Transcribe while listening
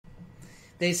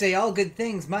They say all good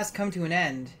things must come to an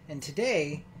end, and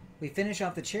today we finish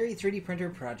off the Cherry 3D printer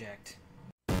project.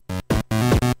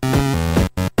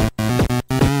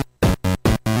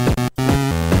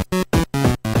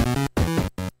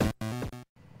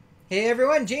 Hey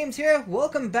everyone, James here.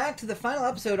 Welcome back to the final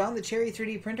episode on the Cherry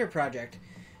 3D printer project.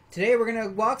 Today we're going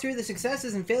to walk through the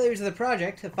successes and failures of the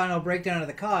project, a final breakdown of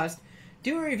the cost,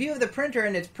 do a review of the printer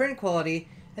and its print quality,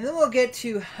 and then we'll get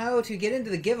to how to get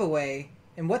into the giveaway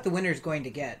and what the winner is going to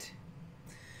get.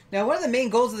 Now, one of the main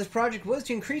goals of this project was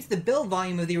to increase the build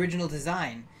volume of the original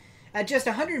design. At just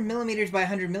 100mm by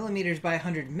 100mm by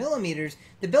 100mm,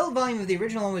 the build volume of the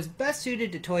original one was best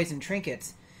suited to toys and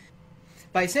trinkets.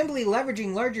 By simply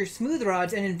leveraging larger smooth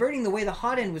rods and inverting the way the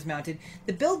hot end was mounted,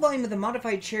 the build volume of the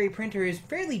modified Cherry printer is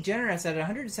fairly generous at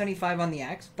 175 on the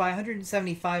X, by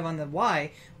 175 on the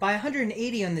Y, by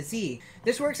 180 on the Z.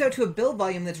 This works out to a build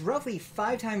volume that's roughly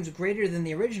 5 times greater than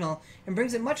the original and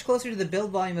brings it much closer to the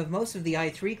build volume of most of the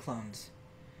i3 clones.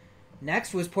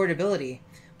 Next was portability.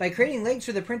 By creating legs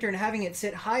for the printer and having it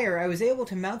sit higher, I was able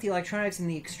to mount the electronics in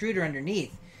the extruder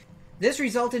underneath. This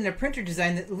resulted in a printer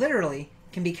design that literally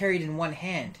can be carried in one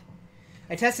hand.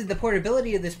 I tested the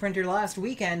portability of this printer last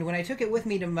weekend when I took it with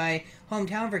me to my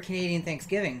hometown for Canadian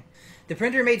Thanksgiving. The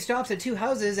printer made stops at 2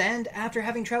 houses, and after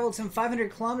having traveled some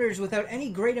 500 kilometers without any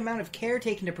great amount of care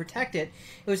taken to protect it,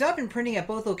 it was up and printing at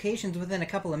both locations within a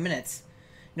couple of minutes.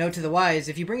 Note to the wise,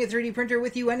 if you bring a 3D printer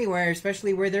with you anywhere,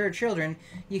 especially where there are children,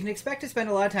 you can expect to spend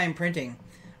a lot of time printing.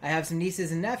 I have some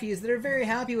nieces and nephews that are very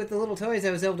happy with the little toys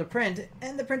I was able to print,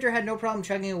 and the printer had no problem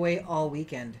chugging away all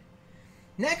weekend.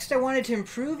 Next, I wanted to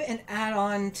improve and add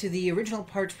on to the original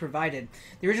parts provided.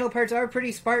 The original parts are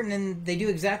pretty Spartan and they do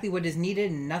exactly what is needed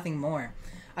and nothing more.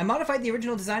 I modified the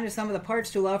original design of some of the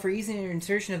parts to allow for easier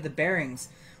insertion of the bearings.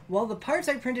 While the parts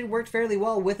I printed worked fairly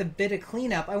well with a bit of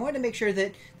cleanup, I wanted to make sure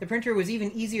that the printer was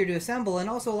even easier to assemble and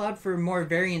also allowed for more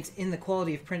variance in the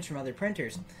quality of prints from other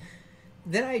printers.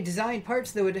 Then I designed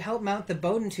parts that would help mount the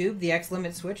Bowden tube, the X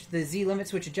limit switch, the Z limit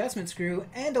switch adjustment screw,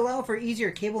 and allow for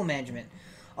easier cable management.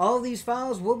 All of these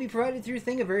files will be provided through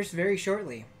Thingiverse very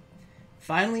shortly.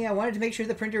 Finally, I wanted to make sure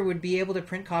the printer would be able to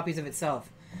print copies of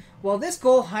itself. While this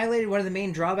goal highlighted one of the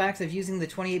main drawbacks of using the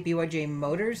 28BYJ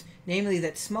motors, namely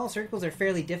that small circles are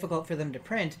fairly difficult for them to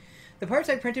print, the parts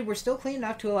I printed were still clean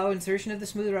enough to allow insertion of the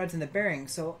smooth rods and the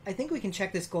bearings, so I think we can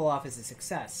check this goal off as a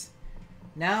success.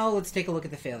 Now let's take a look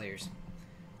at the failures.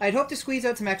 I'd hoped to squeeze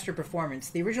out some extra performance.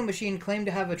 The original machine claimed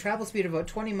to have a travel speed of about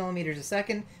 20mm a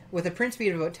second, with a print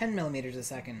speed of about 10mm a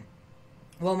second.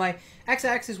 While my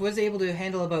x-axis was able to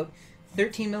handle about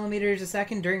 13mm a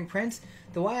second during prints,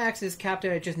 the y-axis capped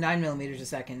out at just 9mm a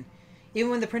second. Even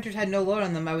when the printers had no load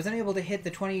on them, I was unable to hit the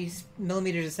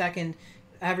 20mm a second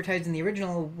advertised in the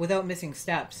original without missing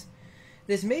steps.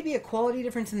 This may be a quality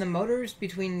difference in the motors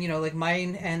between, like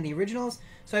mine and the originals,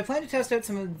 so I plan to test out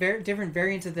some different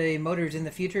variants of the motors in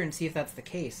the future and see if that's the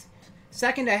case.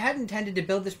 Second, I had intended to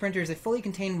build this printer as a fully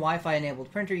contained Wi-Fi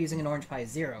enabled printer using an Orange Pi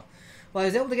Zero. While I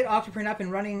was able to get Octoprint up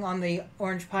and running on the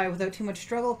Orange Pi without too much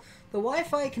struggle, the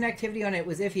Wi-Fi connectivity on it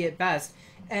was iffy at best,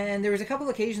 and there was a couple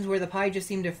occasions where the Pi just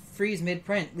seemed to freeze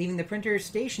mid-print, leaving the printer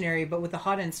stationary but with the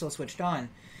hot end still switched on.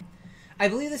 I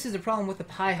believe this is a problem with the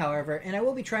Pi, however, and I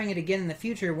will be trying it again in the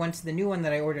future once the new one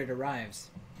that I ordered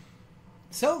arrives.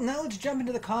 So now let's jump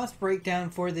into the cost breakdown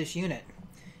for this unit.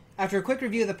 After a quick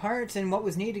review of the parts and what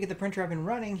was needed to get the printer up and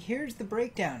running, here's the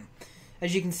breakdown.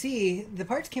 As you can see, the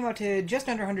parts came out to just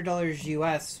under $100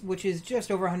 US, which is just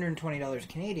over $120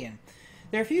 Canadian.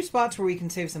 There are a few spots where we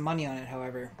can save some money on it,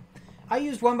 however. I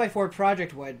used 1x4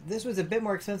 project wood. This was a bit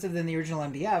more expensive than the original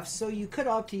MDF, so you could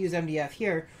opt to use MDF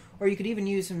here, or you could even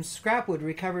use some scrap wood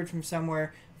recovered from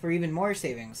somewhere for even more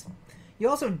savings. You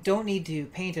also don't need to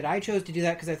paint it. I chose to do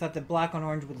that because I thought the black on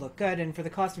orange would look good, and for the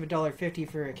cost of $1.50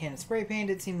 for a can of spray paint,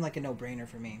 it seemed like a no-brainer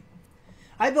for me.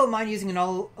 I built mine using an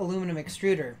all-aluminum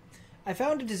extruder. I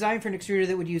found a design for an extruder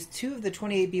that would use 2 of the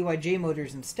 28BYJ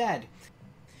motors instead.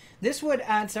 This would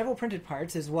add several printed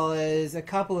parts, as well as a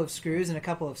couple of screws and a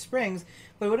couple of springs,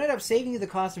 but it would end up saving you the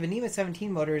cost of a NEMA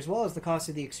 17 motor as well as the cost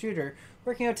of the extruder,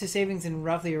 working out to savings in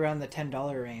roughly around the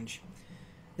 $10 range.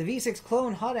 The V6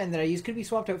 clone hot end that I used could be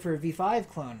swapped out for a V5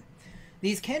 clone.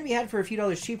 These can be had for a few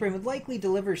dollars cheaper and would likely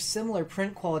deliver similar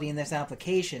print quality in this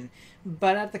application,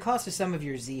 but at the cost of some of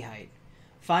your Z height.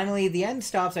 Finally, the end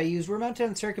stops I used were mounted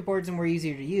on circuit boards and were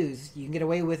easier to use. You can get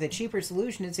away with a cheaper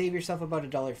solution and save yourself about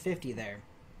 $1.50 there.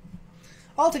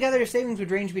 Altogether, savings would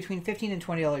range between $15 and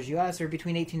 $20 US, or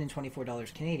between $18 and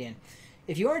 $24 Canadian.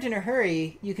 If you aren't in a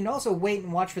hurry, you can also wait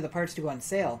and watch for the parts to go on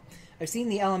sale. I've seen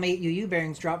the LM8 UU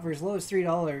bearings drop for as low as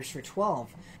 $3 for $12.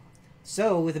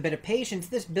 So, with a bit of patience,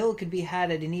 this build could be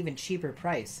had at an even cheaper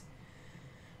price.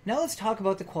 Now let's talk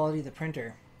about the quality of the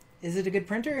printer. Is it a good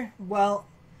printer? Well,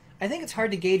 I think it's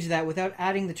hard to gauge that without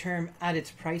adding the term at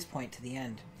its price point to the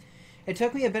end. It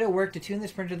took me a bit of work to tune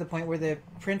this printer to the point where the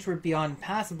prints were beyond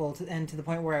passable and to the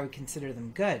point where I would consider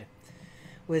them good.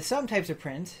 With some types of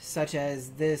print, such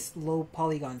as this low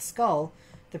polygon skull,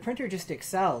 the printer just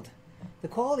excelled. The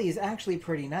quality is actually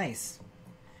pretty nice.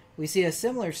 We see a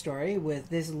similar story with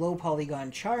this low polygon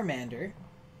Charmander,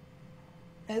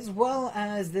 as well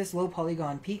as this low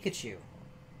polygon Pikachu.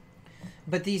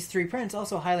 But these three prints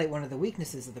also highlight one of the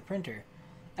weaknesses of the printer.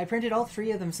 I printed all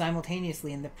three of them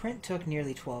simultaneously and the print took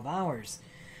nearly 12 hours.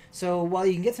 So while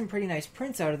you can get some pretty nice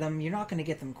prints out of them, you're not going to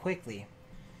get them quickly.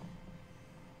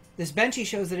 This Benchy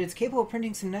shows that it's capable of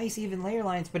printing some nice even layer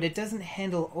lines, but it doesn't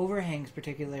handle overhangs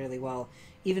particularly well,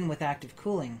 even with active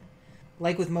cooling.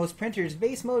 Like with most printers,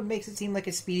 vase mode makes it seem like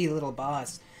a speedy little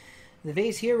boss. The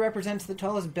vase here represents the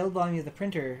tallest build volume of the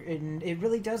printer, and it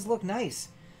really does look nice.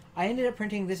 I ended up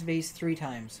printing this vase 3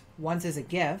 times. Once as a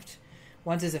gift,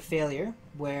 once as a failure,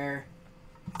 where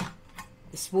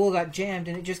the spool got jammed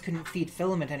and it just couldn't feed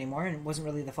filament anymore, and it wasn't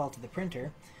really the fault of the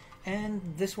printer.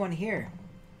 And this one here.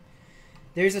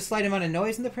 There's a slight amount of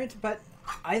noise in the print, but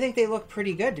I think they look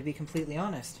pretty good, to be completely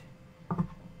honest.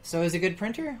 So is it a good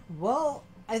printer? Well,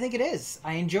 I think it is.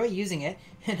 I enjoy using it,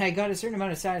 and I got a certain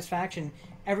amount of satisfaction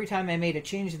every time I made a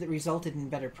change that resulted in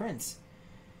better prints.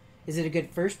 Is it a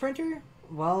good first printer?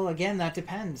 Well, again, that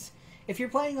depends. If you're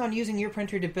planning on using your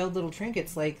printer to build little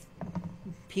trinkets like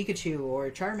Pikachu or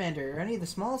Charmander or any of the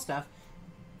small stuff,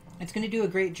 it's going to do a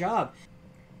great job.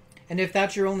 And if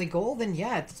that's your only goal, then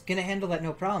yeah, it's going to handle that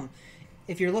no problem.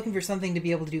 If you're looking for something to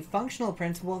be able to do functional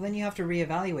prints, well, then you have to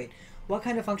reevaluate. What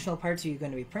kind of functional parts are you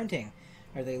going to be printing?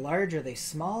 Are they large? Are they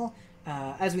small?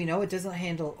 As we know, it doesn't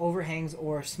handle overhangs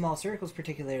or small circles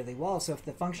particularly well, so if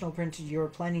the functional prints you're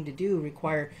planning to do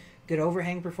require good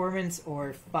overhang performance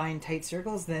or fine tight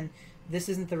circles, then this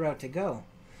isn't the route to go.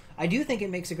 I do think it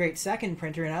makes a great second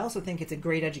printer, and I also think it's a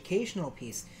great educational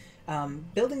piece.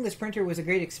 Building this printer was a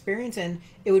great experience, and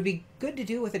it would be good to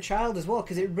do with a child as well,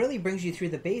 because it really brings you through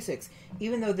the basics.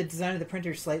 Even though the design of the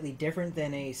printer is slightly different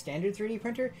than a standard 3D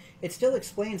printer, it still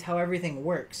explains how everything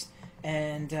works.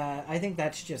 And I think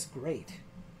that's just great.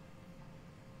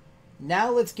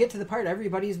 Now let's get to the part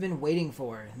everybody's been waiting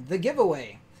for, the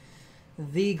giveaway.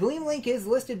 The Gleam link is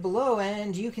listed below,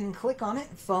 and you can click on it,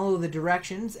 follow the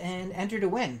directions, and enter to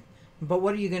win. But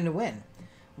what are you going to win?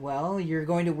 Well, you're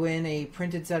going to win a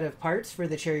printed set of parts for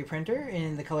the Cherry printer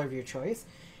in the color of your choice.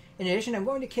 In addition, I'm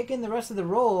going to kick in the rest of the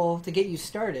roll to get you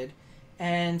started.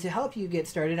 And to help you get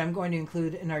started, I'm going to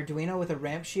include an Arduino with a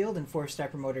ramp shield and 4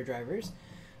 stepper motor drivers.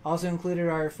 Also included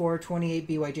are 4 28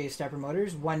 BYJ stepper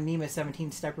motors, 1 NEMA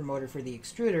 17 stepper motor for the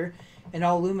extruder, an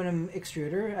all-aluminum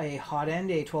extruder, a hot end,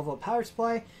 a 12-volt power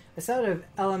supply, a set of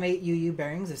LM8 UU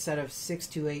bearings, a set of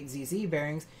 628 ZZ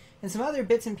bearings, and some other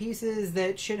bits and pieces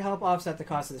that should help offset the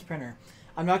cost of this printer.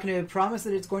 I'm not going to promise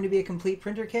that it's going to be a complete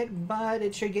printer kit, but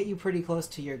it should get you pretty close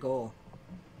to your goal.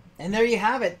 And there you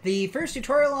have it. The first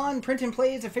tutorial on print and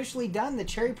play is officially done. The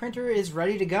Cherry printer is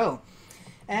ready to go.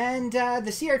 And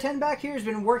the CR10 back here has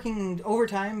been working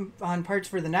overtime on parts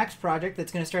for the next project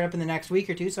that's going to start up in the next week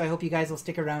or two, so I hope you guys will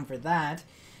stick around for that.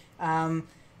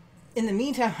 In the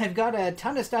meantime, I've got a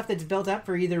ton of stuff that's built up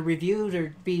for either reviewed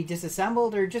or be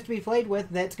disassembled or just to be played with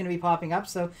that's going to be popping up,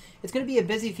 so it's going to be a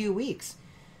busy few weeks.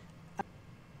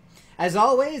 As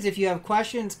always, if you have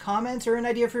questions, comments, or an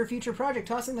idea for a future project,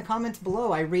 toss in the comments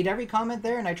below. I read every comment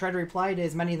there and I try to reply to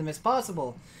as many of them as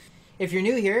possible. If you're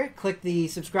new here, click the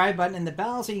subscribe button and the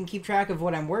bell so you can keep track of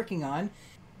what I'm working on.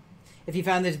 If you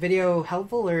found this video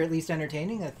helpful or at least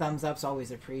entertaining, a thumbs up's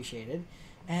always appreciated.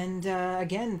 And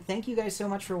again, thank you guys so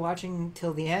much for watching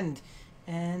till the end.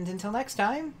 And until next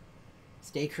time,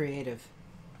 stay creative.